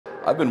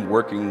I've been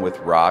working with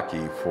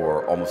Rocky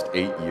for almost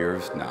 8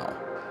 years now.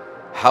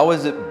 How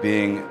is it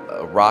being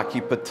a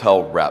Rocky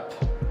Patel rep?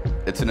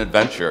 It's an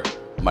adventure.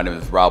 My name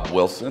is Robb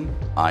Wilson.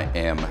 I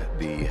am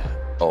the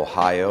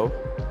Ohio,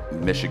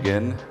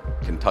 Michigan,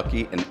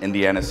 Kentucky, and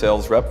Indiana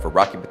sales rep for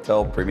Rocky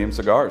Patel Premium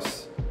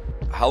Cigars.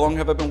 How long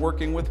have I been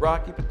working with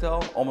Rocky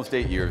Patel? Almost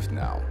 8 years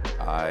now.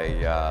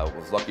 I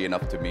was lucky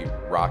enough to meet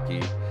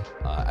Rocky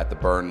at the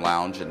Burn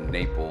Lounge in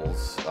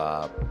Naples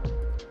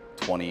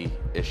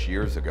 20-ish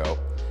years ago.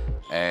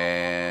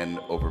 And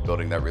over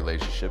building that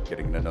relationship,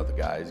 getting to know the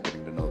guys,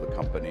 getting to know the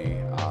company,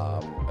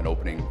 an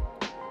opening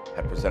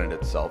had presented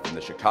itself in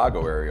the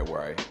Chicago area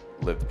where I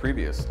lived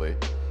previously.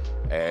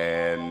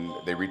 And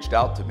they reached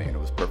out to me, and it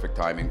was perfect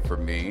timing for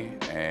me.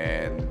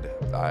 And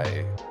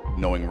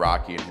knowing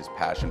Rocky and his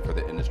passion for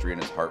the industry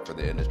and his heart for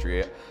the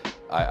industry,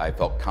 I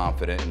felt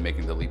confident in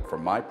making the leap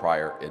from my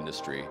prior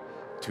industry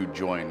to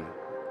join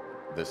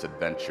this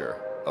adventure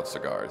of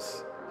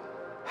cigars.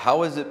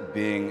 How is it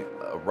being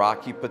a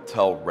Rocky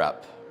Patel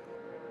rep?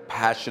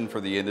 Passion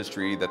for the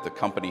industry that the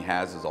company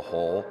has as a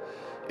whole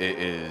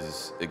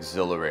is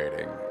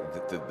exhilarating.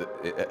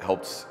 It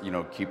helps,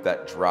 keep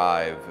that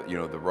drive,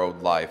 the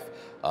road life,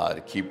 to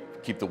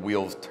keep the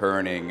wheels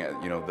turning.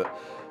 The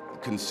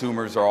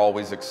consumers are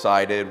always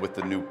excited with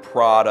the new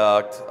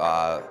product.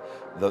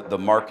 The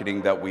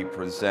marketing that we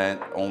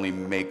present only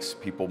makes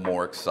people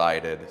more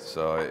excited.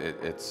 So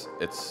it's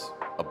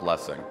a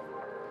blessing.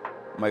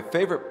 My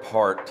favorite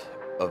part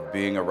of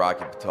being a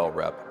Rocky Patel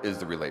rep is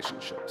the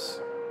relationships.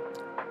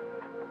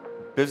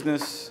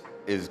 Business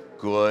is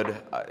good,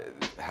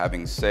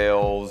 having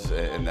sales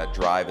and that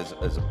drive is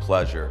a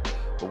pleasure.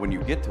 But when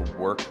you get to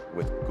work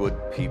with good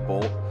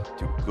people,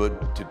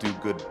 to do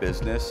good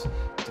business,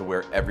 to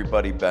where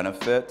everybody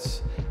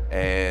benefits,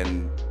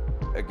 and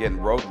again,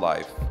 road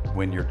life,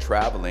 when you're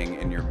traveling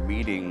and you're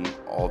meeting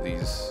all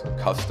these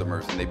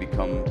customers and they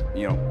become,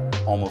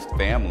 almost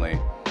family,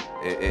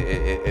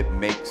 it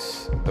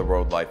makes the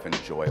road life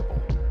enjoyable.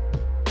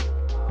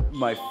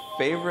 My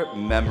favorite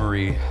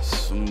memory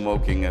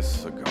smoking a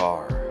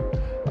cigar.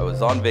 I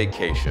was on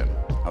vacation.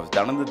 I was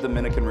down in the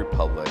Dominican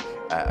Republic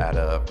at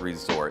a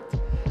resort.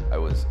 I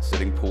was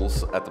sitting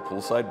at the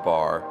poolside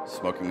bar,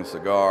 smoking a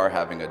cigar,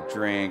 having a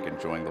drink,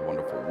 enjoying the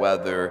wonderful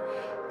weather,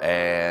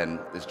 and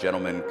this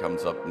gentleman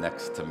comes up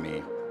next to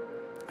me,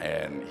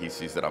 and he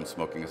sees that I'm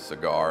smoking a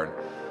cigar,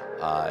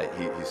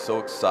 and he's so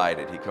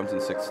excited. He comes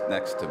and sits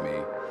next to me,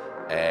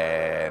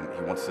 and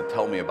he wants to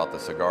tell me about the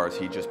cigars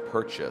he just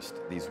purchased,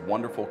 these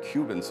wonderful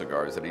Cuban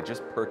cigars that he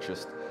just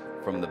purchased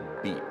from the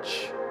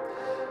beach,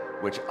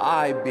 which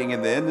I, being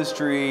in the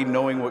industry,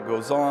 knowing what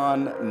goes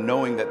on,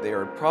 knowing that they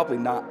are probably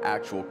not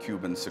actual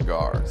Cuban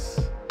cigars.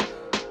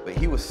 But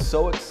he was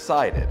so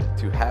excited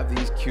to have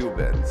these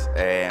Cubans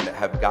and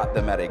have got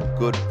them at a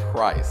good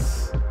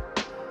price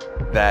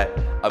that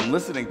I'm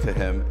listening to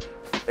him,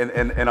 and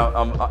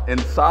I'm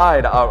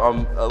inside,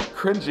 I'm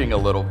cringing a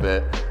little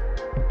bit.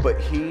 But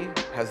he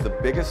has the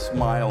biggest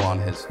smile on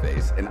his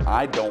face, and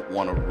I don't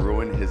want to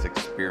ruin his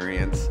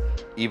experience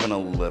even a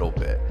little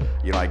bit.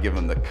 I give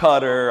him the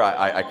cutter,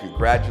 I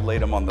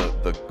congratulate him on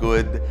the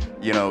good,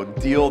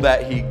 deal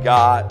that he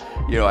got.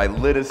 I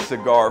lit his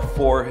cigar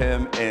for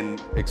him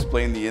and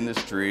explained the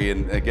industry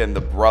and, again,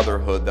 the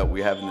brotherhood that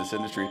we have in this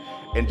industry,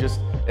 and just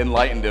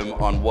enlightened him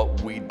on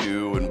what we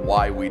do and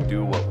why we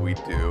do what we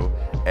do.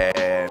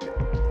 And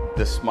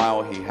the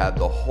smile he had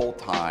the whole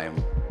time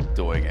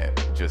doing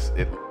it just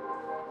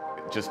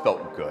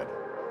felt good.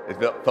 It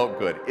felt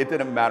good. It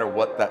didn't matter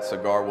what that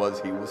cigar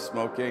was he was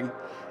smoking.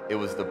 It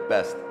was the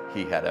best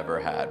he had ever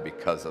had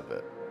because of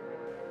it.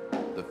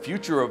 The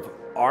future of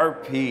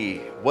RP.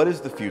 What is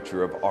the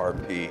future of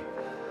RP?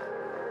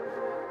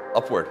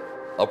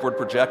 Upward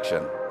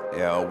projection.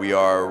 We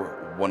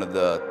are one of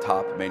the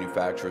top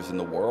manufacturers in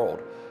the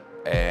world,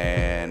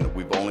 and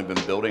we've only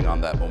been building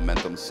on that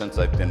momentum since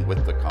I've been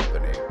with the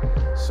company.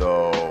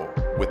 So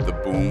with the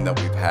boom that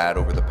we've had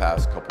over the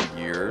past couple of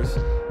years,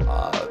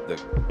 the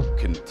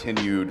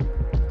continued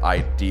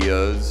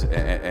ideas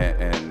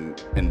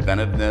and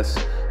inventiveness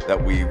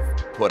that we've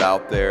put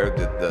out there,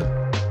 the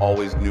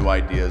always new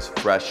ideas,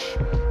 fresh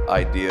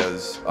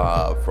ideas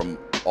from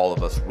all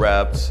of us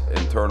reps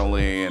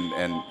internally,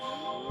 and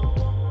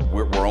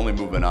we're only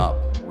moving up.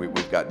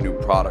 We've got new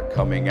product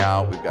coming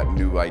out. We've got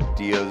new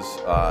ideas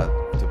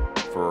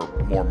for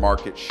more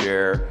market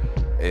share.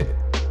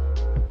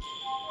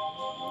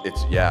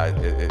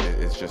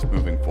 It's just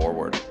moving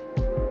forward.